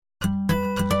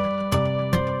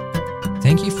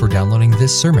Thank you for downloading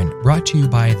this sermon brought to you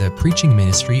by the preaching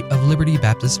ministry of Liberty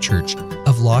Baptist Church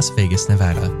of Las Vegas,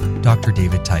 Nevada, Dr.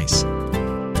 David Tice.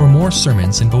 For more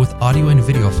sermons in both audio and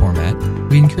video format,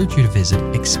 we encourage you to visit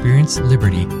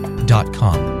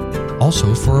experienceliberty.com.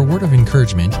 Also, for a word of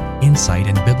encouragement, insight,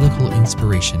 and biblical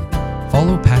inspiration,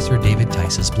 follow Pastor David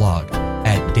Tice's blog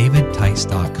at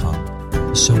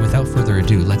davidtice.com. So without further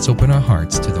ado, let's open our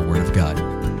hearts to the Word of God.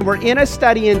 We're in a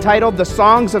study entitled The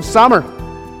Songs of Summer.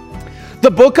 The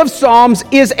book of Psalms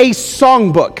is a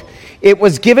songbook. It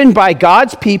was given by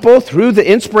God's people through the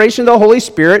inspiration of the Holy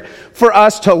Spirit for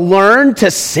us to learn, to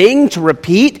sing, to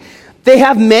repeat. They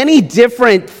have many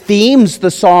different themes, the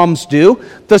Psalms do.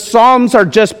 The Psalms are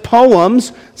just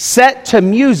poems set to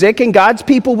music, and God's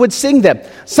people would sing them.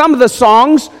 Some of the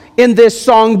songs in this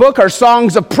songbook are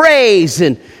songs of praise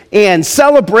and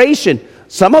celebration.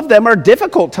 Some of them are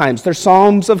difficult times. They're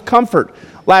psalms of comfort.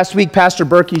 Last week, Pastor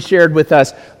Berkey shared with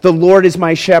us, "The Lord is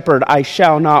my shepherd, I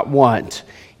shall not want.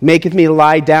 He maketh me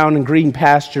lie down in green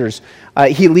pastures.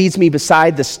 He leads me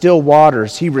beside the still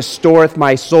waters. He restoreth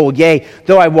my soul. Yea,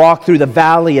 though I walk through the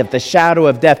valley of the shadow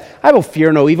of death, I will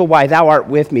fear no evil. Why? Thou art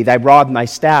with me. Thy rod and thy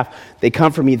staff, they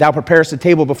comfort me. Thou preparest a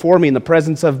table before me in the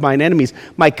presence of mine enemies.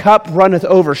 My cup runneth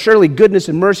over. Surely goodness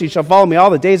and mercy shall follow me all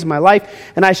the days of my life,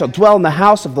 and I shall dwell in the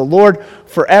house of the Lord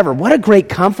forever." What a great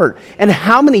comfort. And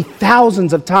how many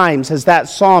thousands of times has that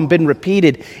psalm been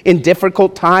repeated in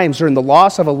difficult times or in the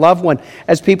loss of a loved one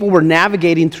as people were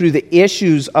navigating through the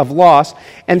issues of loss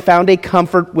and found a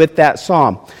comfort with that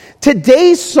psalm.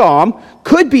 Today's psalm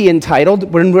could be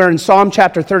entitled, when we're in Psalm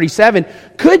chapter 37,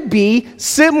 could be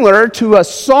similar to a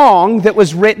song that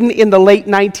was written in the late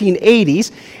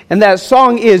 1980s, and that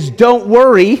song is "Don't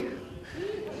Worry,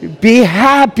 Be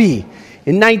Happy."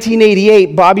 In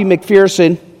 1988, Bobby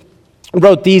McPherson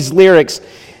wrote these lyrics.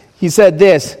 He said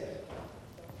this,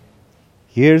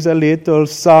 "Here's a little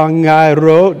song I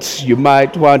wrote. You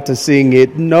might want to sing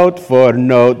it note for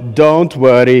note. Don't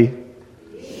worry."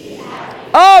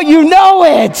 Oh, you know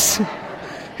it!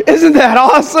 Isn't that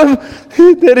awesome?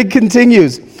 Then it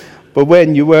continues. "But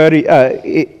when you worry,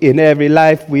 in every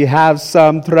life we have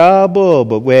some trouble.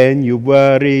 But when you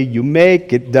worry, you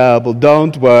make it double.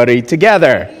 Don't worry."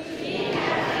 Together.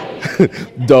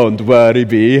 "Don't worry,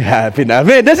 be happy." Now,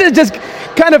 man, this is just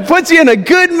kind of puts you in a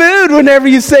good mood whenever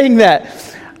you sing that.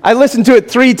 I listened to it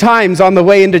 3 times on the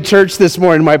way into church this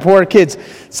morning. My poor kids,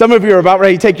 some of you are about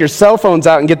ready to take your cell phones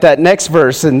out and get that next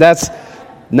verse, and that's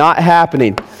not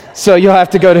happening. So you'll have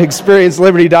to go to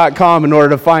experienceliberty.com in order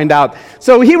to find out.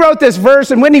 So he wrote this verse,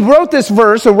 and when he wrote this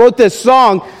verse, or wrote this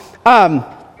song,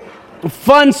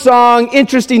 fun song,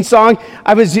 interesting song.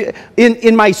 I was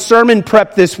in my sermon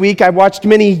prep this week. I watched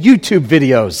many YouTube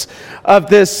videos of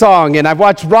this song, and I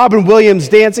watched Robin Williams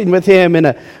dancing with him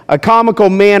in a comical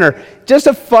manner. Just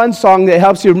a fun song that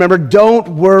helps you remember, don't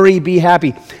worry, be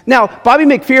happy. Now, Bobby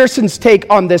McPherson's take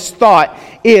on this thought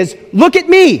is, look at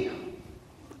me.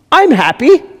 I'm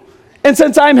happy, and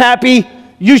since I'm happy,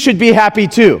 you should be happy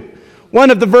too. One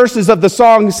of the verses of the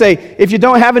song say, if you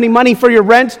don't have any money for your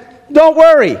rent, don't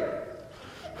worry.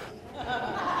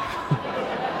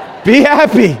 Be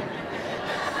happy.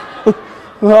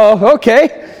 Well, okay.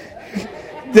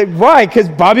 Why? Because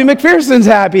Bobby McPherson's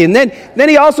happy. And then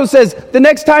he also says, the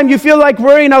next time you feel like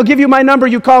worrying, I'll give you my number,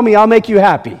 you call me, I'll make you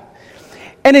happy.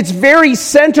 And it's very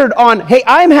centered on, hey,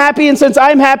 I'm happy, and since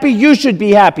I'm happy, you should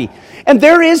be happy. And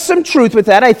there is some truth with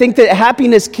that. I think that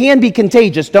happiness can be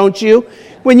contagious, don't you?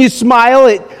 When you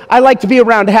smile, I like to be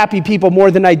around happy people more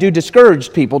than I do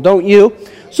discouraged people, don't you?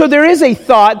 So there is a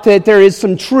thought that there is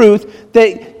some truth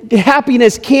that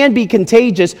happiness can be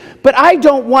contagious, but I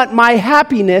don't want my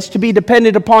happiness to be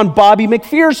dependent upon Bobby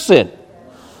McPherson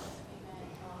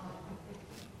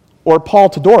or Paul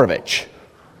Todorovich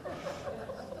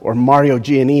or Mario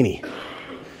Giannini,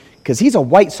 because he's a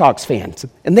White Sox fan,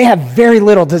 and they have very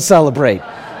little to celebrate.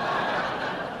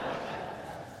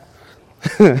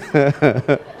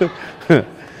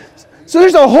 So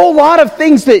there's a whole lot of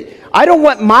things that I don't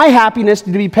want my happiness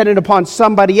to be dependent upon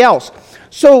somebody else.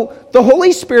 So the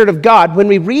Holy Spirit of God, when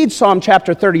we read Psalm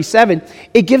chapter 37,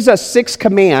 it gives us 6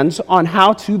 commands on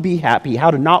how to be happy, how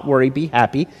to not worry, be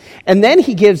happy. And then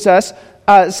he gives us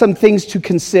some things to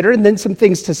consider and then some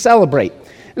things to celebrate.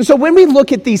 And so when we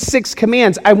look at these 6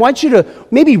 commands, I want you to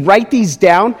maybe write these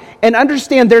down and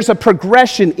understand there's a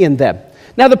progression in them.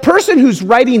 Now, the person who's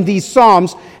writing these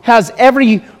Psalms has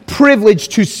every privilege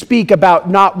to speak about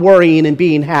not worrying and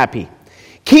being happy.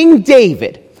 King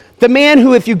David, the man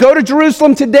who, if you go to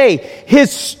Jerusalem today,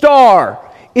 his star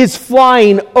is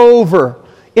flying over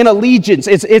in allegiance.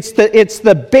 It's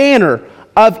the banner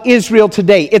of Israel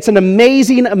today. It's an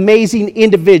amazing, amazing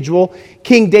individual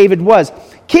King David was.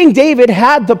 King David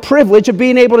had the privilege of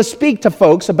being able to speak to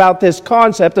folks about this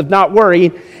concept of not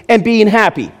worrying and being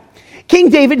happy. King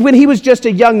David, when he was just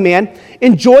a young man,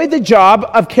 enjoyed the job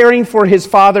of caring for his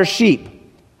father's sheep.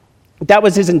 That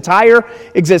was his entire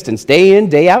existence. Day in,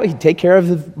 day out, he'd take care of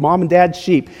his mom and dad's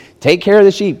sheep. Take care of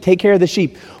the sheep, take care of the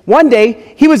sheep. One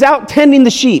day, he was out tending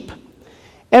the sheep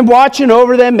and watching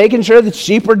over them, making sure the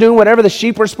sheep were doing whatever the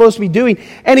sheep were supposed to be doing.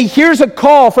 And he hears a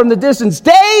call from the distance,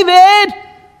 "David!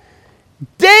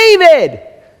 David!"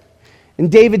 And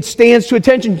David stands to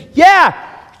attention. "Yeah,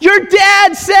 your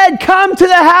dad said come to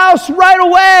the house right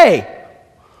away."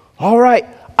 "All right,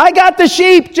 I got the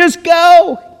sheep, just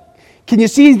go." Can you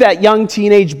see that young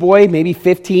teenage boy, maybe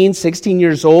 15, 16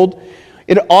 years old,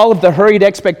 in all of the hurried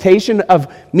expectation of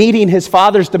meeting his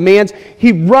father's demands?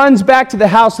 He runs back to the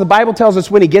house. The Bible tells us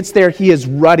when he gets there, he is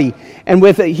ruddy, and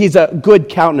he's a good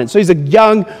countenance. So he's a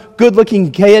young,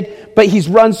 good-looking kid, but he's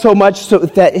run so much so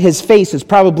that his face is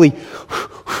probably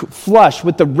flush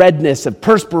with the redness of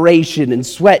perspiration and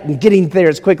sweat and getting there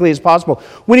as quickly as possible.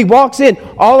 When he walks in,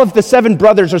 all of the 7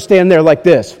 brothers are standing there like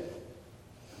this.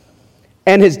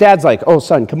 And his dad's like, "Oh,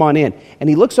 son, come on in." And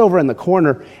he looks over in the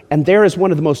corner, and there is one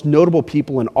of the most notable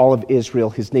people in all of Israel.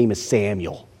 His name is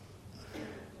Samuel.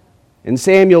 And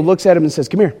Samuel looks at him and says,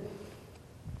 "Come here.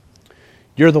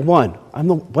 You're the one. I'm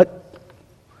the what?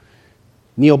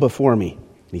 Kneel before me."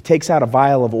 And he takes out a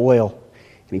vial of oil,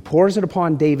 and he pours it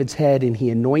upon David's head, and he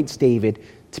anoints David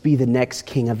to be the next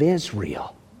king of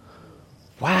Israel.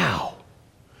 Wow.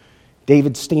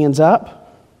 David stands up.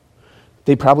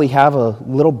 They probably have a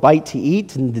little bite to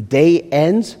eat, and the day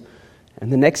ends.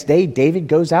 And the next day, David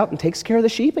goes out and takes care of the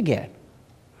sheep again.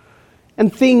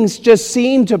 And things just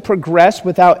seem to progress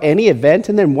without any event.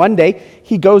 And then one day,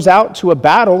 he goes out to a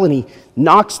battle, and he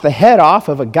knocks the head off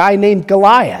of a guy named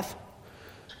Goliath.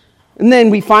 And then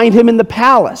we find him in the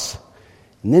palace.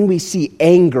 And then we see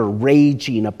anger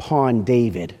raging upon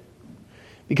David,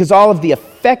 because all of the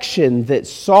affection that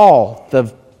Saul,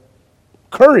 the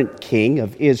current king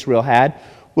of Israel, had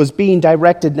was being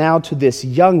directed now to this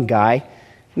young guy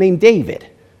named David.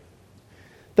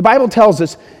 The Bible tells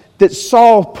us that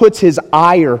Saul puts his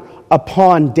ire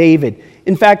upon David.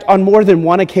 In fact, on more than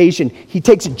one occasion, he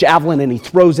takes a javelin and he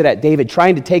throws it at David,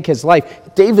 trying to take his life.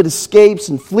 David escapes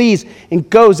and flees and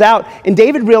goes out. And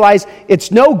David realized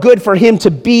it's no good for him to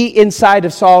be inside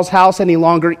of Saul's house any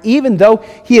longer, even though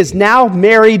he is now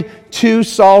married to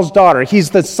Saul's daughter. He's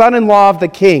the son-in-law of the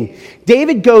king.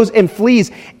 David goes and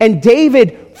flees. And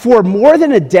David, for more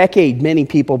than a decade, many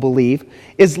people believe,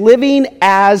 is living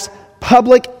as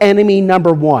public enemy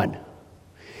number 1.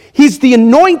 He's the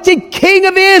anointed king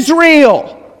of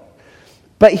Israel.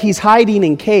 But he's hiding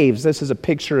in caves. This is a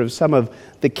picture of some of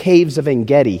the caves of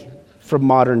En-Gedi from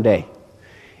modern day.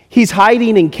 He's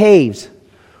hiding in caves.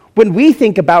 When we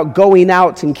think about going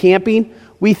out and camping,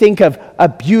 we think of a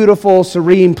beautiful,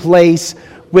 serene place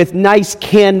with nice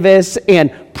canvas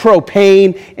and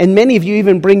propane, and many of you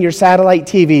even bring your satellite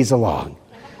TVs along.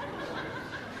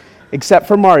 Except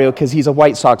for Mario, because he's a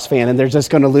White Sox fan and they're just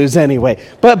going to lose anyway.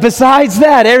 But besides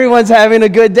that, everyone's having a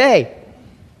good day.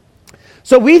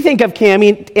 So we think of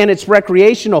camping and it's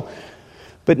recreational,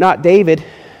 but not David.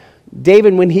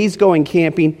 David, when he's going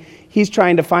camping, he's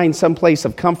trying to find some place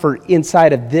of comfort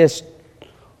inside of this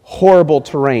horrible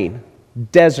terrain,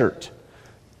 desert,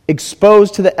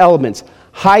 exposed to the elements,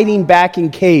 hiding back in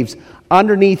caves,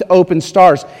 underneath open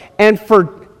stars. And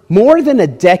for more than a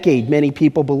decade, many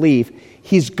people believe,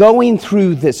 he's going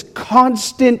through this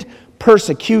constant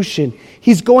persecution.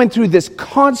 He's going through this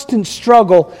constant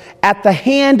struggle at the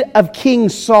hand of King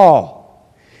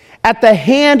Saul, at the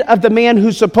hand of the man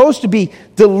who's supposed to be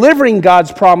delivering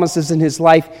God's promises in his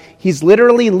life. He's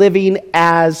literally living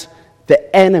as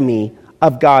the enemy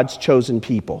of God's chosen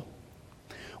people.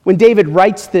 When David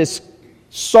writes this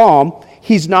psalm,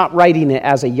 he's not writing it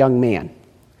as a young man.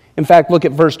 In fact, look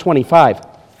at verse 25.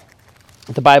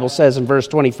 The Bible says in verse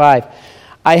 25,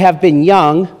 "I have been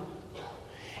young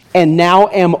and now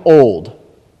am old."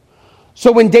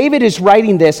 So when David is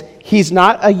writing this, he's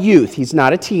not a youth. He's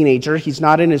not a teenager. He's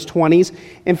not in his 20s.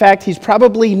 In fact, he's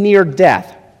probably near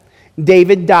death.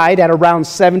 David died at around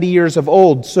 70 years of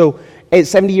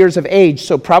age,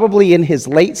 so probably in his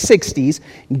late 60s.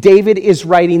 David is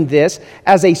writing this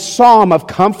as a psalm of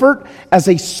comfort, as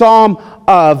a psalm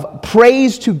of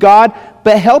praise to God,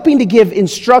 but helping to give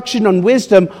instruction and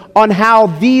wisdom on how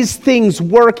these things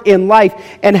work in life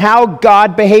and how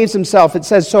God behaves himself. It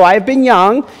says, "So I have been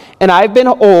young and I have been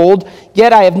old,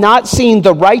 yet I have not seen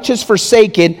the righteous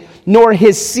forsaken, nor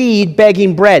his seed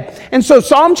begging bread. And so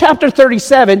Psalm chapter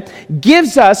 37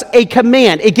 gives us a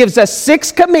command. It gives us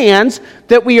 6 commands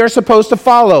that we are supposed to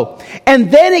follow.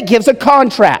 And then it gives a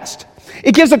contrast.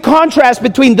 It gives a contrast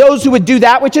between those who would do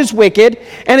that which is wicked,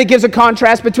 and it gives a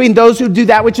contrast between those who do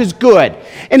that which is good.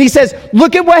 And he says,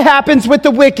 look at what happens with the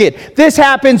wicked. This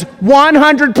happens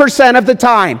 100% of the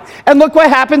time. And look what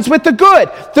happens with the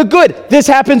good. The good, this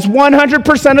happens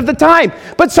 100% of the time.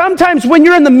 But sometimes when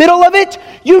you're in the middle of it,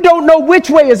 you don't know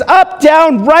which way is up,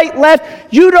 down, right,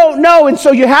 left. You don't know. And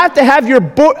so you have to have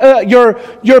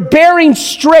your bearing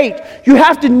straight. You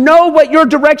have to know what your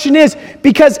direction is,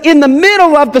 because in the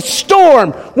middle of the storm,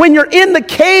 when you're in the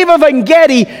cave of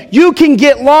En-Gedi, you can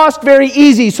get lost very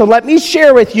easy. So let me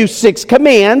share with you 6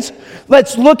 commands.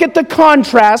 Let's look at the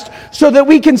contrast so that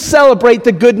we can celebrate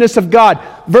the goodness of God.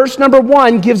 Verse number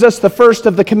 1 gives us the first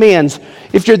of the commands.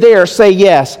 If you're there, say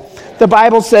yes. The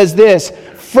Bible says this: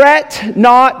 fret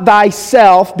not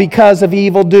thyself because of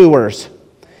evildoers.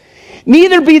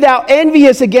 Neither be thou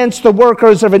envious against the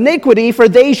workers of iniquity, for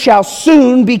they shall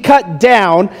soon be cut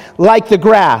down like the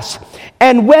grass,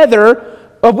 and wither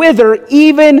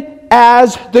even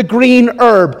as the green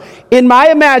herb. In my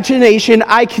imagination,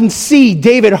 I can see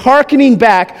David hearkening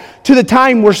back to the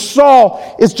time where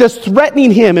Saul is just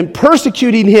threatening him and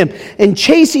persecuting him and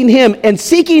chasing him and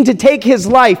seeking to take his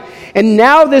life. And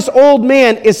now this old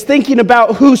man is thinking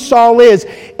about who Saul is,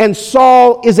 and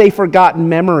Saul is a forgotten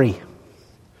memory.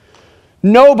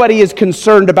 Nobody is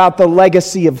concerned about the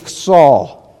legacy of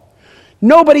Saul.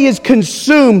 Nobody is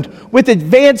consumed with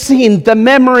advancing the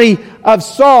memory of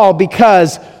Saul,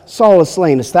 because Saul has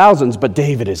slain his thousands, but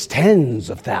David is tens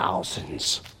of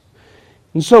thousands.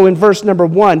 And so in verse number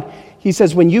 1, he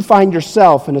says, when you find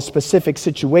yourself in a specific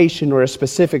situation or a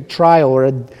specific trial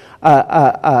or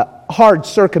a hard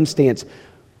circumstance,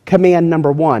 command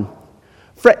number 1,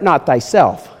 fret not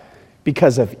thyself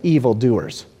because of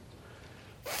evildoers.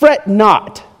 Fret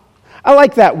not. I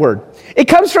like that word. It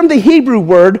comes from the Hebrew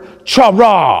word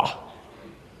chara.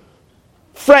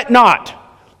 Fret not.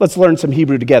 Let's learn some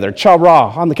Hebrew together. Chara.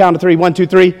 On the count of 3. 1, 2,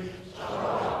 3.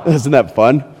 Chara. Isn't that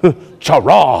fun?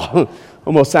 Chara.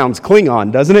 Almost sounds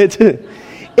Klingon, doesn't it?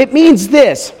 It means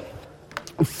this: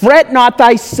 fret not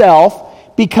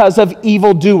thyself because of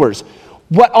evildoers.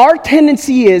 What our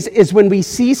tendency is when we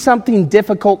see something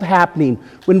difficult happening,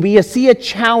 when we see a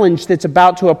challenge that's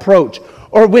about to approach,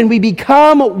 or when we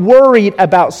become worried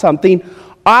about something,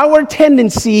 our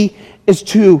tendency is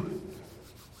to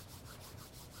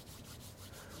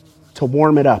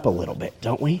warm it up a little bit,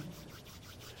 don't we?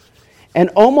 And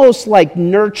almost like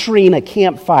nurturing a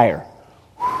campfire,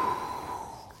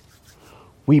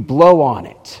 we blow on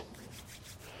it.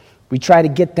 We try to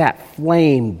get that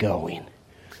flame going.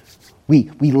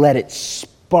 We let it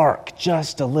spark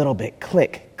just a little bit.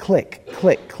 Click, click,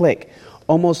 click, click.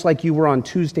 Almost like you were on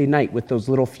Tuesday night with those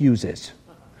little fuses.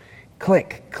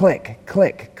 Click, click,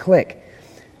 click, click.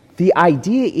 The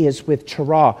idea is with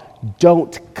chara,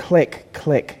 don't click,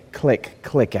 click, click,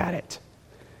 click at it.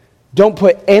 Don't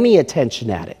put any attention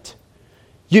at it.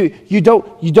 You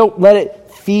don't let it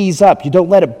fizz up. You don't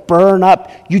let it burn up.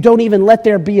 You don't even let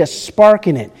there be a spark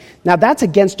in it. Now that's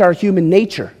against our human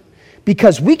nature,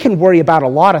 because we can worry about a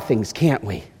lot of things, can't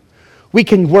we? We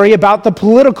can worry about the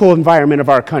political environment of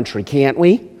our country, can't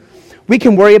we? We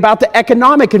can worry about the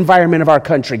economic environment of our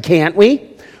country, can't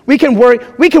we? We can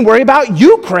worry about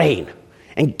Ukraine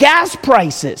and gas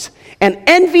prices and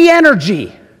NV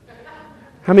Energy.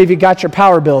 How many of you got your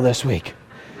power bill this week?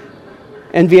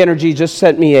 NV Energy just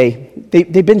sent me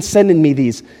they've been sending me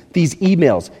these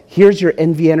emails. Here's your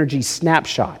NV Energy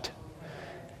snapshot.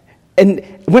 And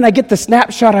when I get the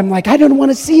snapshot, I'm like, I don't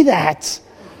want to see that.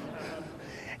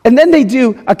 And then they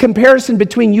do a comparison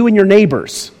between you and your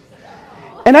neighbors.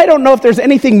 And I don't know if there's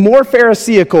anything more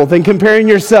pharisaical than comparing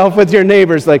yourself with your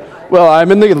neighbors. Like, well, at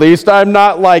least I'm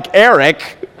not like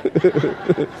Eric.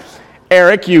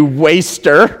 Eric, you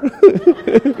waster.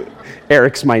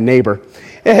 Eric's my neighbor.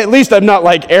 At least I'm not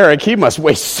like Eric. He must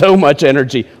waste so much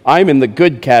energy. I'm in the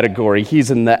good category. He's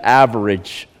in the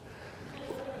average.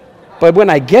 But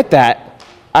when I get that,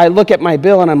 I look at my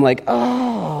bill and I'm like,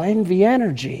 oh, NV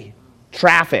Energy.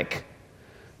 Traffic.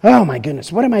 Oh my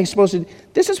goodness, what am I supposed to do?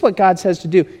 This is what God says to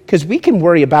do, because we can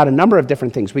worry about a number of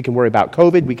different things. We can worry about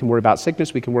COVID, we can worry about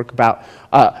sickness, we can worry about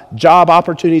job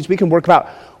opportunities, we can worry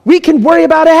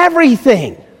about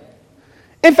everything.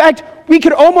 In fact, we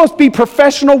could almost be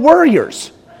professional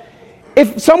worriers.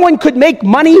 If someone could make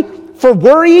money for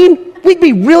worrying, we'd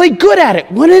be really good at it,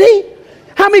 wouldn't he?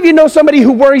 How many of you know somebody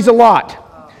who worries a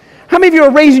lot? How many of you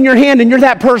are raising your hand and you're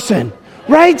that person,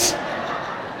 right?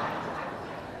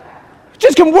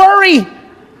 Just can worry.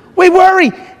 We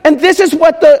worry. And this is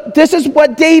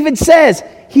what David says.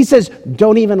 He says,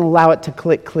 don't even allow it to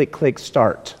click, click, click,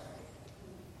 start.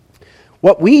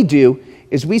 What we do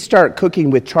is we start cooking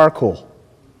with charcoal.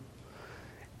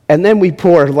 And then we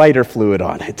pour lighter fluid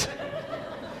on it.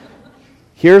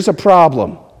 Here's a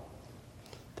problem.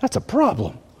 That's a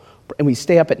problem. And we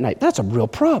stay up at night. That's a real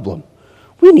problem.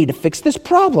 We need to fix this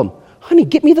problem. Honey,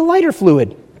 get me the lighter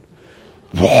fluid.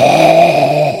 Honey,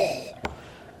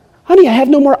 I have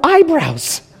no more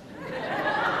eyebrows.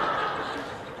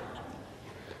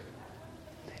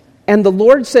 And the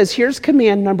Lord says, here's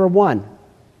command number 1.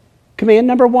 Command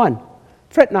number 1,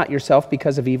 fret not yourself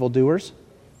because of evildoers.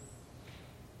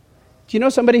 Do you know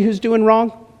somebody who's doing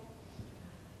wrong?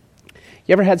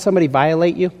 You ever had somebody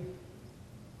violate you?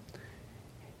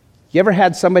 You ever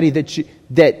had somebody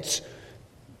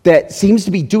that seems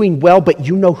to be doing well, but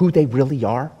you know who they really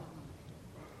are?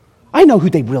 I know who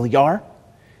they really are.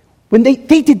 When they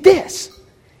did this,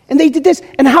 and they did this,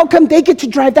 and how come they get to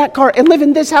drive that car and live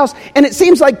in this house, and it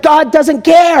seems like God doesn't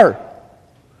care?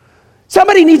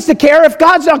 Somebody needs to care. If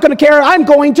God's not going to care, I'm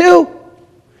going to.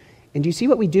 And do you see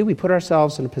what we do? We put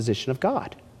ourselves in a position of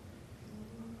God.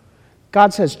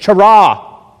 God says, "Chara,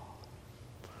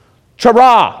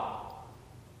 chara."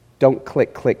 Don't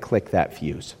click, click, click that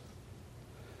fuse.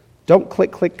 Don't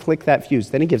click, click, click that fuse.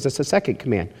 Then he gives us a second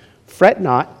command. Fret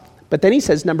not. But then he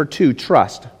says, number 2,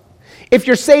 trust. If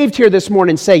you're saved here this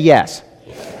morning, say yes.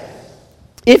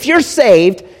 If you're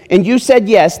saved and you said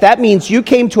yes, that means you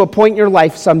came to a point in your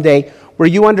life someday where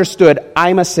you understood,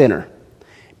 I'm a sinner.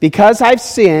 Because I've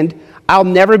sinned, I'll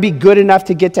never be good enough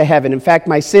to get to heaven. In fact,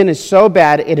 my sin is so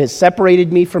bad, it has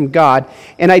separated me from God,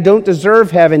 and I don't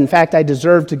deserve heaven. In fact, I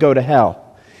deserve to go to hell.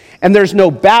 And there's no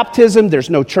baptism,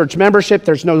 there's no church membership,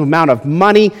 there's no amount of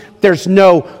money, there's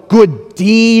no good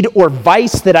deed or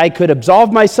vice that I could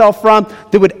absolve myself from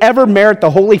that would ever merit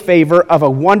the holy favor of a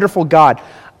wonderful God.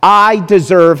 I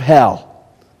deserve hell.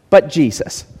 But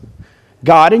Jesus,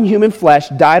 God in human flesh,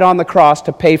 died on the cross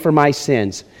to pay for my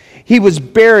sins. He was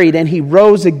buried and he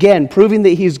rose again, proving that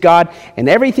he's God and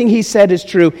everything he said is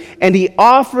true. And he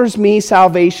offers me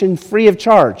salvation free of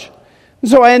charge.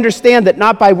 So I understand that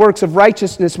not by works of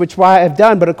righteousness, which I have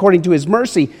done, but according to his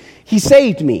mercy, he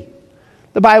saved me.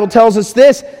 The Bible tells us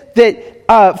this,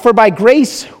 that for by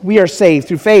grace we are saved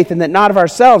through faith, and that not of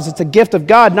ourselves. It's a gift of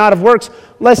God, not of works,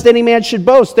 lest any man should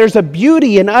boast. There's a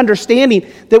beauty in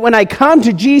understanding that when I come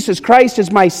to Jesus Christ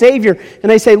as my Savior,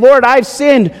 and I say, Lord, I've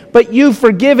sinned, but you've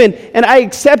forgiven, and I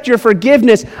accept your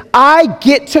forgiveness, I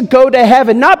get to go to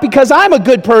heaven, not because I'm a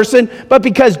good person, but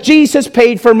because Jesus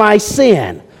paid for my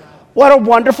sin. What a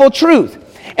wonderful truth.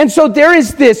 And so there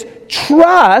is this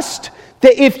trust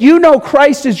that if you know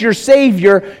Christ is your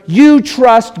Savior, you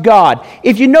trust God.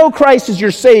 If you know Christ is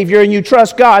your Savior and you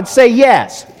trust God, say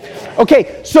yes.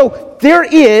 Okay, so there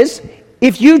is,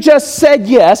 if you just said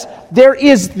yes, there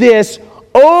is this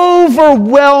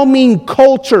overwhelming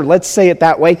culture, let's say it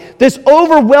that way, this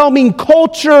overwhelming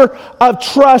culture of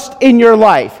trust in your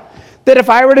life. That if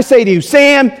I were to say to you,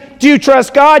 Sam, do you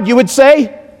trust God? You would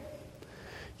say,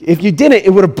 if you didn't,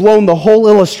 it would have blown the whole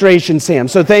illustration, Sam.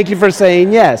 So thank you for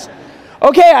saying yes.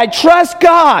 Okay, I trust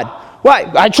God.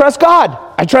 Why? I trust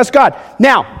God. I trust God.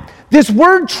 Now, this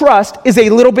word trust is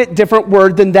a little bit different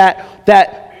word than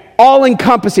that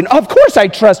all-encompassing. Of course I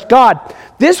trust God.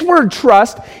 This word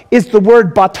trust is the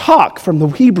word batak from the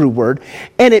Hebrew word,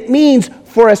 and it means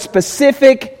for a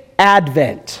specific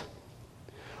advent.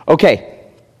 Okay,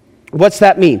 what's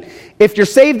that mean? If you're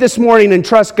saved this morning and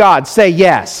trust God, say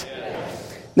yes.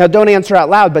 Now, don't answer out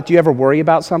loud, but do you ever worry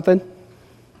about something?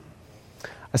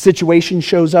 A situation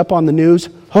shows up on the news.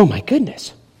 Oh, my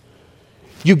goodness.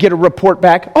 You get a report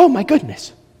back. Oh, my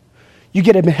goodness. You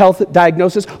get a health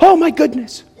diagnosis. Oh, my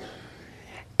goodness.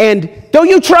 And don't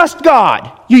you trust God?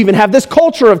 You even have this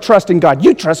culture of trusting God.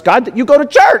 You trust God that you go to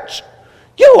church.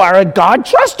 You are a God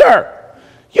truster.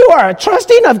 You are a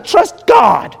trusting of trust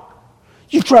God.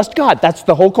 You trust God. That's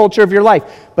the whole culture of your life.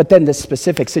 But then this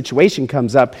specific situation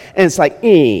comes up, and it's like,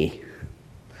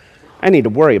 I need to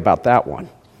worry about that one.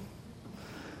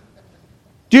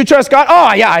 Do you trust God?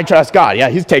 Oh, yeah, I trust God. Yeah,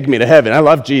 he's taking me to heaven. I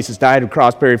love Jesus. Died on the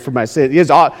cross, buried for my sin.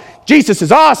 Jesus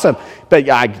is awesome. But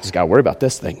yeah, I just got to worry about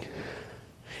this thing.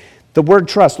 The word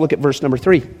trust, look at verse number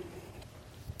 3.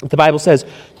 The Bible says,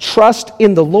 trust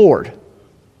in the Lord.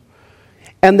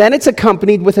 And then it's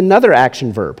accompanied with another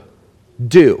action verb,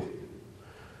 do.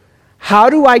 How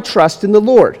do I trust in the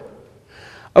Lord?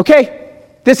 Okay,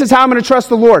 this is how I'm going to trust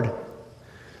the Lord.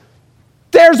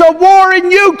 There's a war in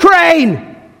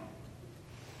Ukraine.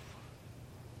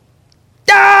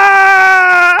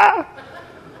 Ah!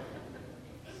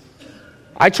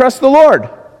 I trust the Lord.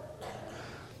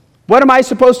 What am I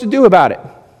supposed to do about it?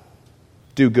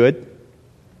 Do good.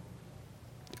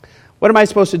 What am I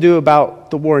supposed to do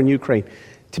about the war in Ukraine?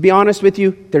 To be honest with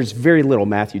you, there's very little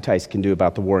Matthew Tice can do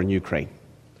about the war in Ukraine.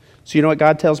 So you know what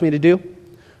God tells me to do?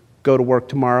 Go to work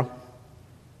tomorrow.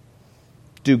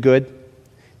 Do good.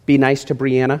 Be nice to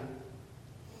Brianna.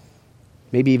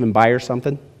 Maybe even buy her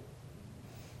something,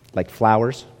 like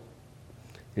flowers.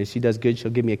 And if she does good,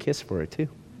 she'll give me a kiss for it too.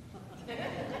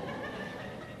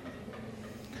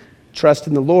 Trust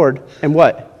in the Lord and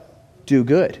what? Do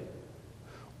good.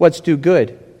 What's do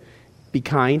good? Be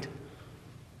kind.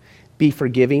 Be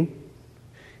forgiving.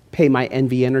 Pay my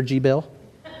Envy Energy bill.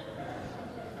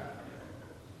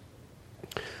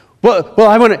 Well,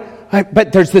 I want to,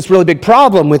 but there's this really big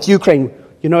problem with Ukraine.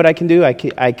 You know what I can do? I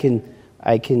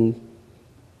can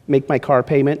make my car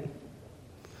payment,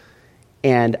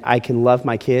 and I can love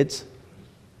my kids.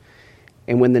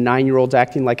 And when the 9-year-old's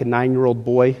acting like a 9-year-old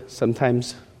boy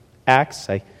sometimes acts,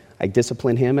 I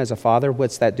discipline him as a father.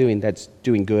 What's that doing? That's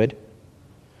doing good.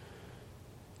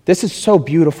 This is so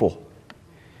beautiful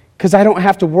because I don't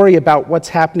have to worry about what's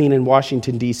happening in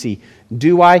Washington, D.C.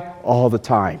 Do I? All the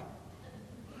time.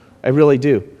 I really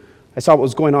do. I saw what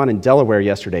was going on in Delaware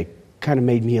yesterday. Kind of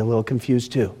made me a little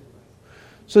confused too.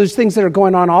 So there's things that are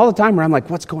going on all the time where I'm like,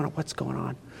 what's going on? What's going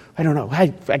on? I don't know. I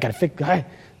got to fix.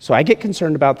 So I get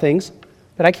concerned about things,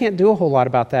 but I can't do a whole lot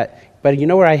about that. But you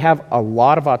know where I have a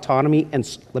lot of autonomy, and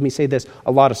let me say this,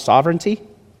 a lot of sovereignty?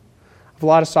 I have a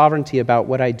lot of sovereignty about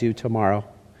what I do tomorrow,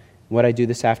 what I do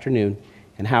this afternoon,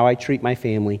 and how I treat my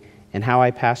family, and how I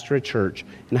pastor a church,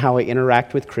 and how I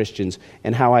interact with Christians,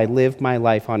 and how I live my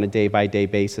life on a day-by-day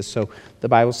basis. So the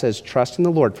Bible says, trust in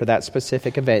the Lord for that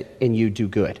specific event, and you do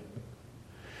good.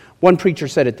 One preacher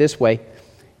said it this way,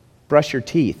 brush your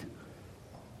teeth.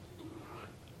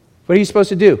 What are you supposed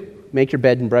to do? Make your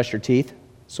bed and brush your teeth.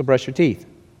 So brush your teeth.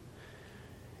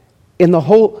 And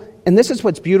this is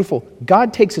what's beautiful.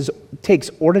 God takes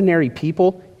ordinary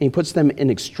people and he puts them in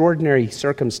extraordinary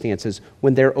circumstances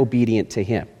when they're obedient to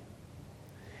him.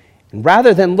 And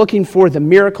rather than looking for the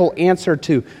miracle answer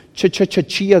to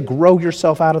chia, grow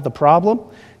yourself out of the problem,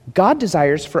 God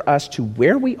desires for us to,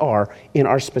 where we are in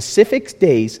our specific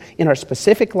days, in our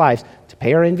specific lives, to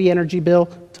pay our Envy Energy bill,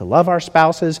 to love our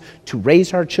spouses, to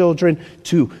raise our children,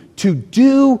 to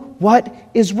do what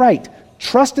is right.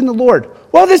 Trust in the Lord.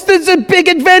 Well, this is a big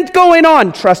event going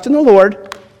on. Trust in the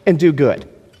Lord and do good.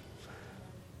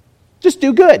 Just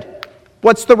do good.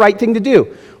 What's the right thing to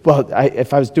do? Well,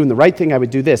 if I was doing the right thing, I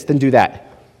would do this, then do that.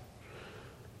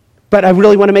 But I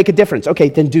really want to make a difference. Okay,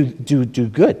 then do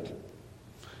good.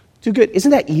 Do good. Isn't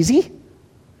that easy?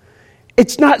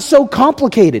 It's not so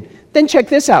complicated. Then check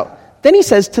this out. Then he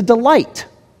says to delight.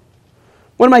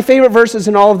 One of my favorite verses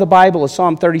in all of the Bible is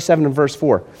Psalm 37 and verse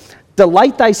 4.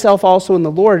 Delight thyself also in the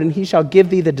Lord, and he shall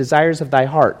give thee the desires of thy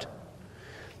heart.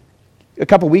 A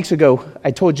couple weeks ago,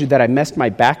 I told you that I messed my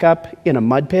back up in a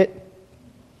mud pit.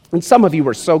 And some of you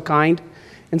were so kind,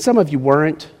 and some of you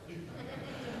weren't.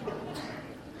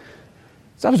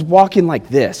 So I was walking like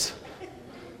this.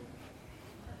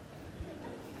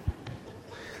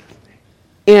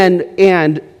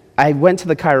 And I went to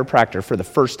the chiropractor for the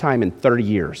first time in 30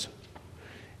 years.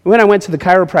 When I went to the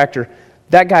chiropractor,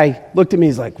 that guy looked at me,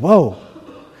 he's like, whoa.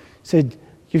 He said,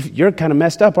 you're kind of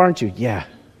messed up, aren't you? Yeah.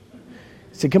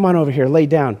 He said, come on over here, lay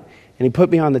down. And he put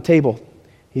me on the table.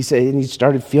 He said, and he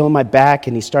started feeling my back,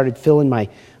 and he started feeling my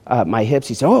hips.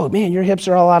 He said, oh, man, your hips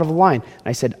are all out of line. And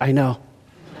I said, I know.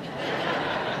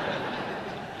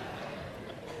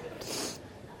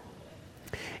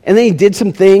 And then he did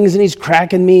some things, and he's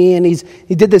cracking me, and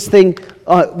he did this thing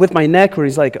with my neck where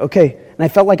he's like, okay. And I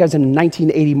felt like I was in a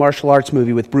 1980 martial arts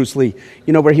movie with Bruce Lee,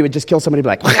 where he would just kill somebody and be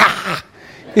like, Wah!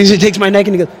 He just takes my neck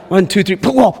and he goes, 1, 2, 3,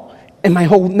 whoa! And my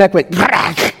whole neck went,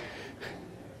 Wah!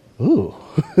 Ooh.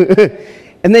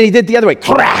 And then he did the other way,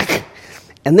 crack.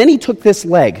 And then he took this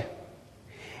leg,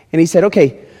 and he said,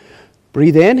 okay,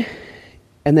 breathe in,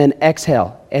 and then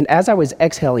exhale. And as I was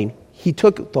exhaling, he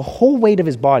took the whole weight of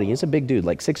his body. He's a big dude,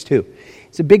 like 6'2".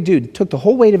 He's a big dude. Took the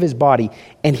whole weight of his body,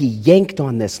 and he yanked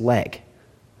on this leg.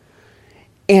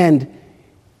 And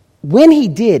when he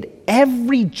did,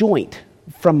 every joint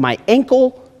from my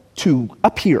ankle to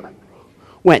up here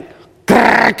went,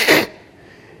 crack.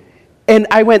 And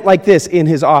I went like this in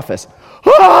his office.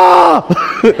 Ah!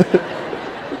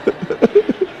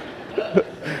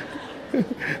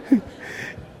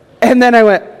 And then I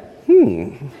went,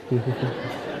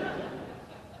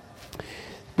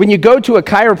 When you go to a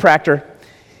chiropractor,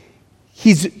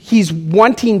 he's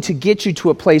wanting to get you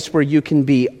to a place where you can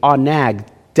be onag,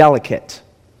 delicate,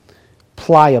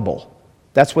 pliable.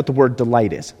 That's what the word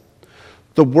delight is.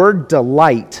 The word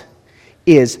delight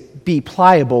is be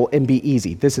pliable and be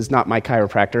easy. This is not my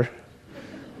chiropractor.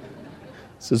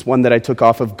 This is one that I took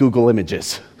off of Google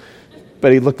Images.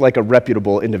 But he looked like a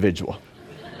reputable individual.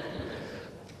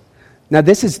 Now,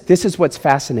 this is what's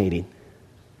fascinating.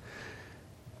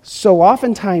 So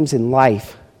oftentimes in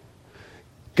life,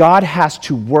 God has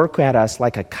to work at us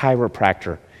like a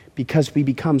chiropractor because we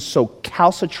become so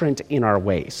calcitrant in our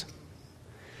ways.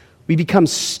 We become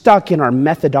stuck in our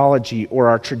methodology or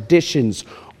our traditions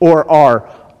or our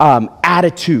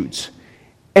attitudes.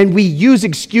 And we use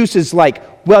excuses like,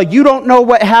 well, you don't know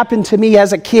what happened to me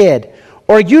as a kid,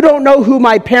 or you don't know who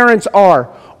my parents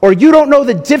are, or you don't know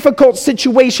the difficult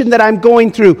situation that I'm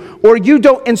going through, or you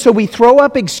don't, and so we throw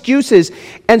up excuses,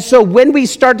 and so when we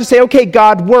start to say, okay,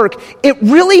 God, work, it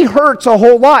really hurts a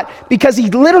whole lot, because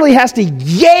he literally has to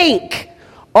yank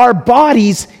our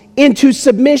bodies into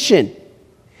submission.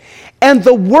 And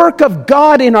the work of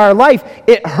God in our life,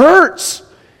 it hurts,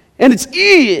 and it's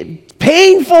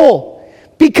painful,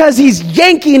 because he's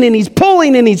yanking, and he's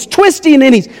pulling, and he's twisting,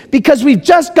 and because we've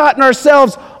just gotten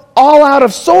ourselves all out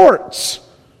of sorts.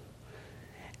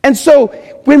 And so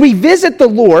when we visit the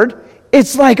Lord,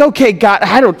 it's like, okay, God,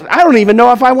 I don't even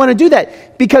know if I want to do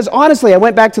that. Because honestly, I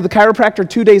went back to the chiropractor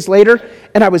 2 days later,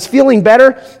 and I was feeling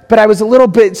better, but I was a little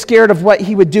bit scared of what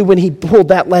he would do when he pulled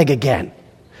that leg again.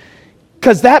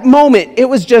 Because that moment, it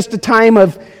was just a time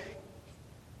of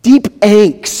deep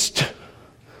angst,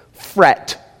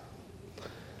 fret.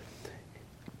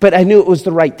 But I knew it was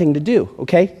the right thing to do,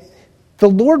 okay? The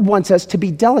Lord wants us to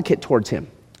be delicate towards him.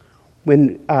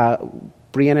 When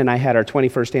Brianna and I had our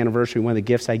 21st anniversary, one of the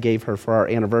gifts I gave her for our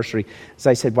anniversary is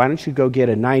I said, why don't you go get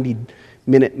a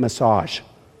 90-minute massage?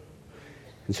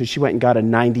 And so she went and got a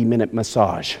 90-minute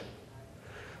massage.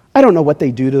 I don't know what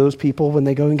they do to those people when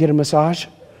they go and get a massage,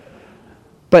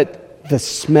 but the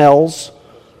smells,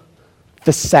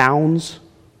 the sounds.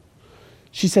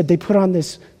 She said they put on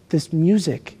this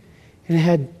music, and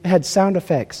it had sound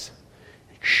effects.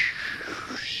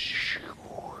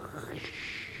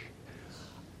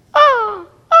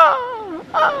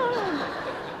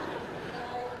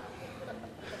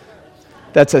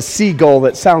 That's a seagull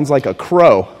that sounds like a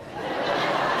crow.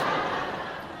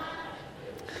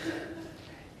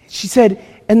 She said,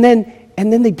 and then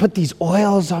they put these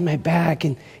oils on my back,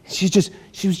 and she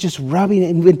was just rubbing it.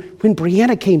 And when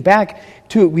Brianna came back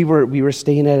to it, we were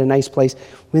staying at a nice place.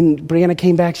 When Brianna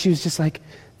came back, she was just like,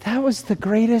 that was the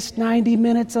greatest 90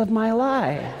 minutes of my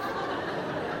life.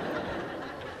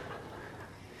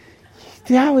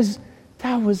 That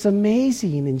was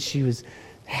amazing. And she was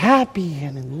happy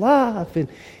and in love, and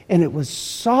it was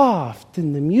soft,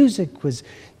 and the music was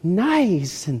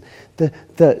nice, and the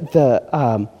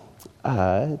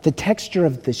texture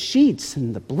of the sheets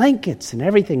and the blankets and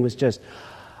everything was just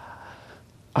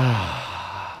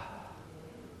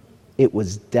it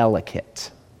was delicate.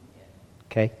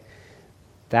 Okay?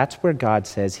 That's where God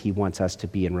says he wants us to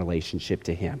be in relationship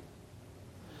to him.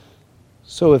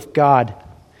 So if God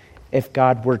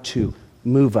were to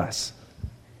move us,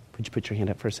 would you put your hand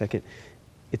up for a second?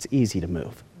 It's easy to move.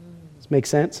 Does this make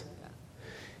sense?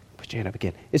 Put your hand up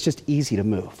again. It's just easy to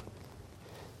move.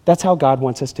 That's how God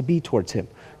wants us to be towards him.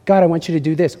 God, I want you to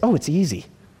do this. Oh, it's easy.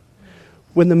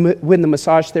 When the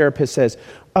massage therapist says,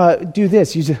 do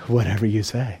this, you just, whatever you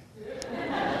say.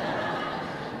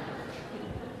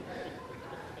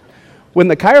 When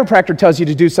the chiropractor tells you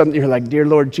to do something, you're like, dear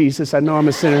Lord Jesus, I know I'm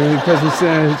a sinner. Because of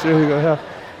sin, it's really going to help.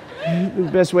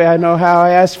 The best way I know how, I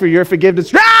ask for your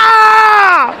forgiveness.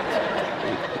 Ah!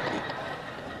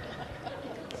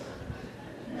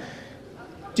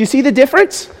 Do you see the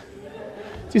difference? Do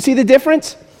you see the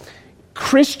difference?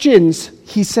 Christians,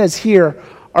 he says here,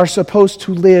 are supposed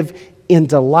to live in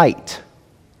delight.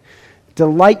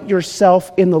 Delight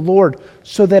yourself in the Lord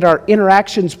so that our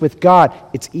interactions with God,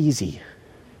 it's easy.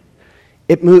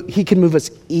 He can move us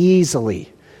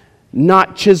easily,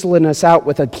 not chiseling us out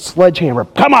with a sledgehammer.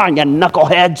 Come on, you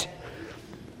knuckleheads.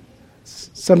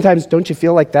 Sometimes don't you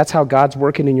feel like that's how God's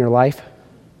working in your life?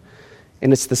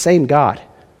 And it's the same God.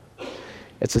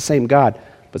 It's the same God.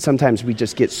 But sometimes we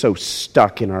just get so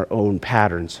stuck in our own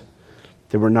patterns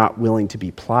that we're not willing to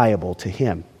be pliable to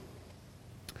him.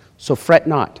 So fret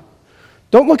not.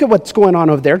 Don't look at what's going on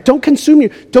over there. Don't consume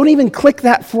don't even click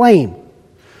that flame.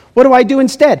 What do I do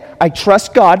instead? I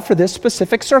trust God for this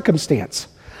specific circumstance.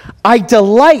 I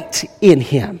delight in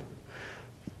him.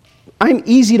 I'm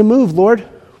easy to move, Lord.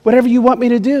 Whatever you want me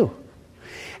to do.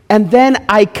 And then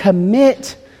I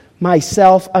commit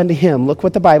myself unto him. Look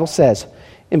what the Bible says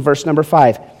in verse number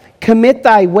 5. Commit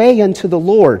thy way unto the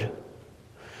Lord.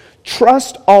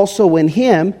 Trust also in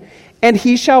him, and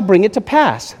he shall bring it to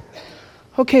pass.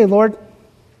 Okay, Lord,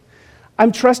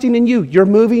 I'm trusting in you. You're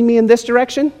moving me in this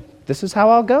direction. This is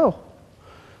how I'll go.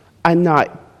 I'm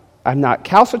not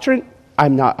calcitrant.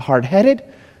 I'm not hard-headed.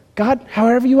 God,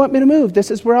 however you want me to move, this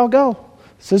is where I'll go.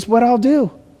 This is what I'll do.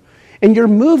 And you're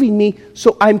moving me,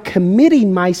 so I'm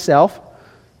committing myself.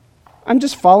 I'm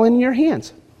just falling in your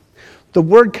hands. The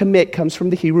word commit comes from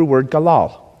the Hebrew word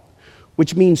galal,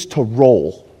 which means to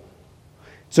roll.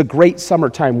 It's a great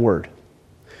summertime word.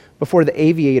 Before the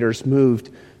Aviators moved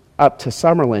up to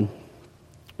Summerlin,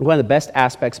 one of the best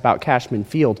aspects about Cashman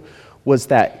Field was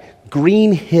that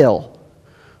green hill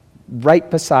right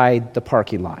beside the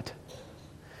parking lot.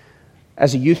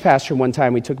 As a youth pastor one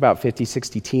time, we took about 50,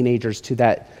 60 teenagers to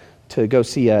go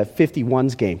see a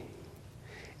 51s game.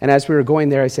 And as we were going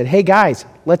there, I said, hey guys,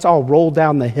 let's all roll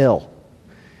down the hill.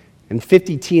 And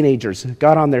 50 teenagers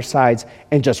got on their sides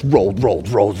and just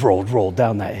rolled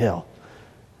down that hill.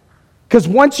 Because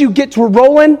once you get to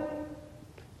rolling,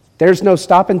 there's no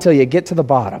stop until you get to the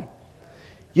bottom.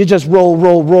 You just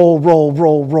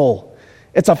roll.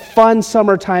 It's a fun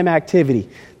summertime activity.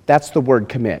 That's the word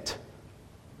commit.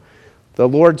 The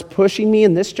Lord's pushing me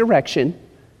in this direction,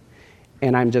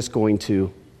 and I'm just going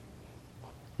to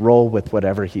roll with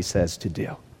whatever he says to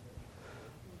do.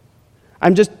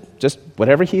 I'm just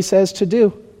whatever he says to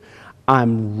do,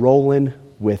 I'm rolling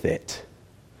with it.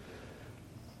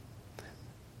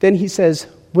 Then he says,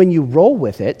 when you roll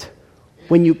with it,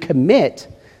 when you commit,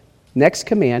 next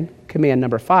command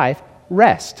number 5,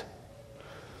 rest.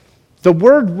 The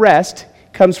word rest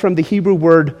comes from the Hebrew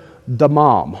word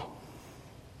damam.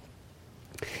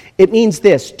 It means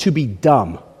this, to be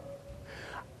dumb.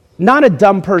 Not a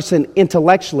dumb person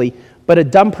intellectually, but a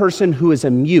dumb person who is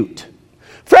a mute.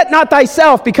 Fret not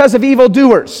thyself because of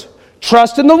evildoers.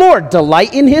 Trust in the Lord.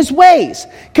 Delight in his ways.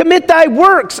 Commit thy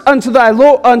works unto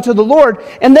the Lord.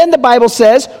 And then the Bible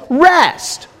says,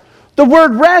 rest. The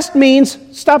word rest means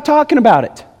stop talking about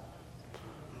it.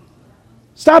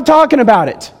 Stop talking about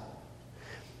it.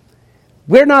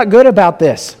 We're not good about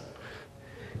this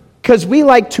because we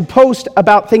like to post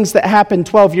about things that happened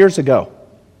 12 years ago.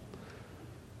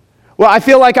 Well, I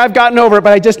feel like I've gotten over it,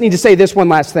 but I just need to say this one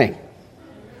last thing.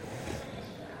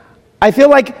 I feel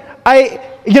like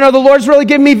the Lord's really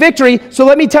given me victory, so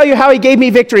let me tell you how he gave me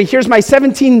victory. Here's my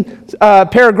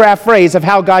 17-paragraph phrase of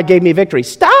how God gave me victory.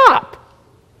 Stop!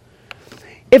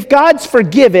 If God's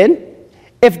forgiven,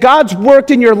 if God's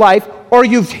worked in your life, or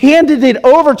you've handed it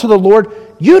over to the Lord,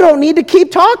 you don't need to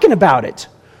keep talking about it.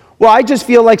 Well, I just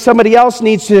feel like somebody else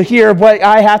needs to hear what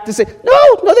I have to say.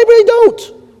 No, they really don't.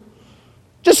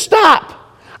 Just stop.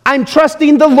 I'm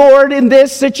trusting the Lord in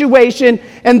this situation,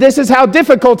 and this is how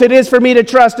difficult it is for me to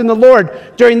trust in the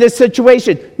Lord during this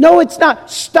situation. No, it's not.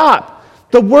 Stop.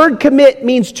 The word commit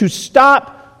means to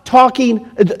stop talking.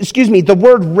 The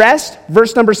word rest,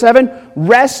 verse number 7,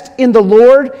 rest in the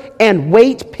Lord and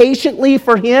wait patiently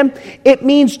for him. It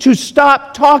means to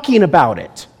stop talking about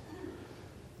it.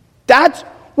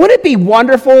 Wouldn't it be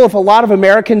wonderful if a lot of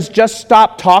Americans just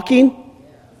stopped talking?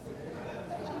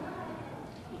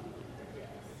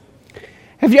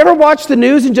 Have you ever watched the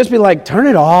news and just be like, turn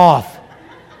it off?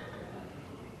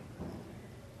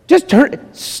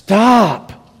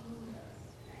 Stop.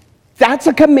 That's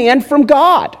a command from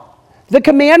God. The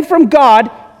command from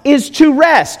God is to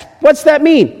rest. What's that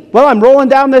mean? Well, I'm rolling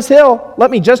down this hill.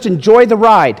 Let me just enjoy the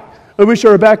ride. I wish I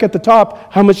were back at the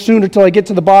top. How much sooner till I get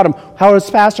to the bottom? How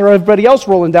fast are everybody else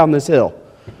rolling down this hill?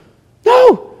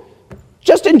 No.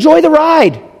 Just enjoy the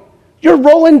ride. You're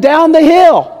rolling down the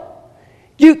hill.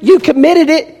 You committed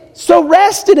it, so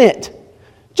rest in it.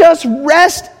 Just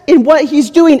rest in what he's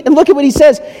doing. And look at what he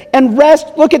says. And rest,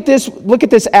 look at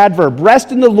this adverb.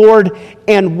 Rest in the Lord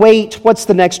and wait. What's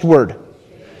the next word?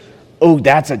 Oh,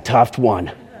 that's a tough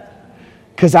one.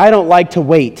 Because I don't like to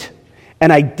wait.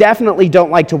 And I definitely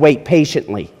don't like to wait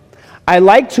patiently. I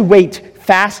like to wait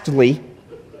fastly.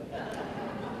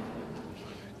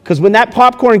 Because when that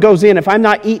popcorn goes in, if I'm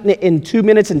not eating it in 2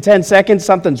 minutes and 10 seconds,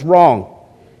 something's wrong.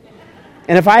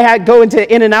 And if I go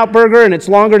into In-N-Out Burger and it's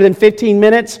longer than 15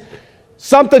 minutes,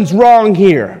 something's wrong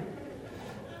here.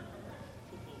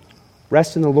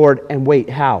 Rest in the Lord and wait.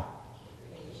 How?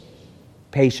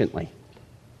 Patiently.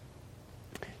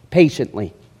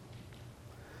 Patiently.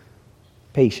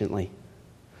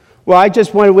 Well, I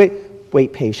just want to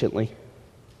wait patiently.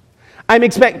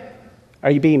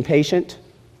 Are you being patient?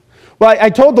 Well, I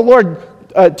told the Lord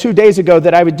 2 days ago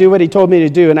that I would do what he told me to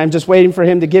do, and I'm just waiting for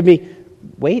him to give me,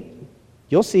 wait.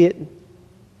 You'll see it.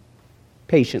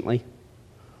 Patiently.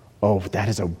 Oh, that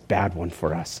is a bad one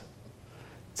for us.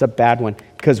 It's a bad one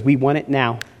because we want it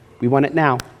now. We want it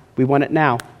now.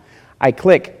 I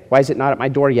click. Why is it not at my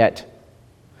door yet?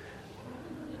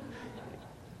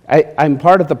 I'm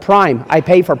part of the Prime. I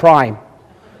pay for Prime.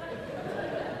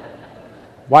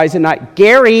 Why is it not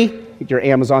Gary, your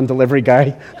Amazon delivery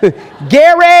guy?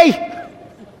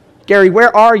 Gary,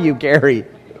 where are you, Gary?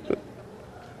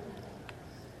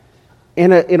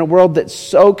 In a world that's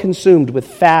so consumed with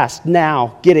fast,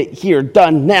 now, get it here,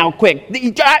 done, now, quick.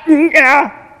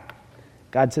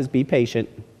 God says, be patient.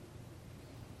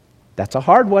 That's a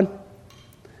hard one,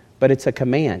 but it's a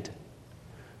command.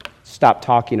 Stop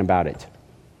talking about it.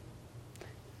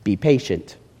 Be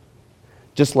patient.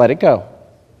 Just let it go.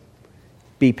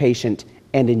 Be patient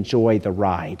and enjoy the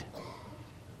ride.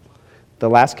 The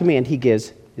last command he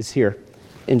gives is here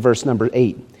in verse number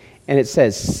 8. And it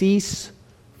says, cease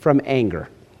from anger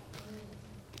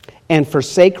and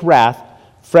forsake wrath.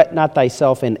 Fret not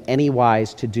thyself in any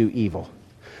wise to do evil.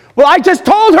 Well, I just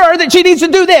told her that she needs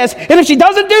to do this, and if she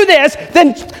doesn't do this,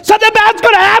 then something bad's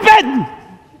going to happen.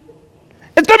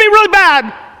 It's going to be really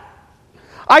bad.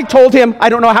 I told him, I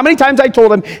don't know how many times I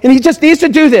told him, and he just needs to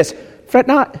do this. Fret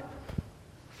not.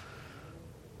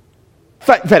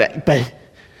 But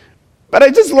I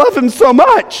just love him so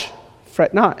much.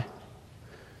 Fret not.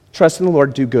 Trust in the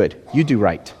Lord, do good. You do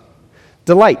right.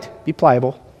 Delight, be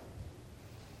pliable.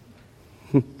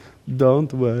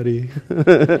 Don't worry.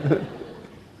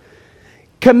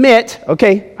 Commit,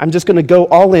 okay, I'm just going to go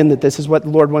all in that this is what the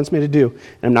Lord wants me to do,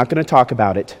 and I'm not going to talk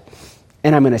about it.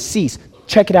 And I'm going to cease.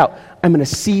 Check it out. I'm going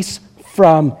to cease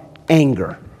from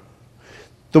anger.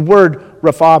 The word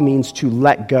rapha means to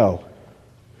let go.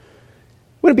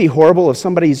 Wouldn't it be horrible if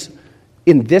somebody's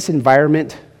in this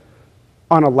environment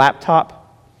on a laptop,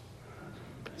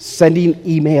 sending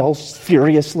emails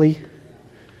furiously?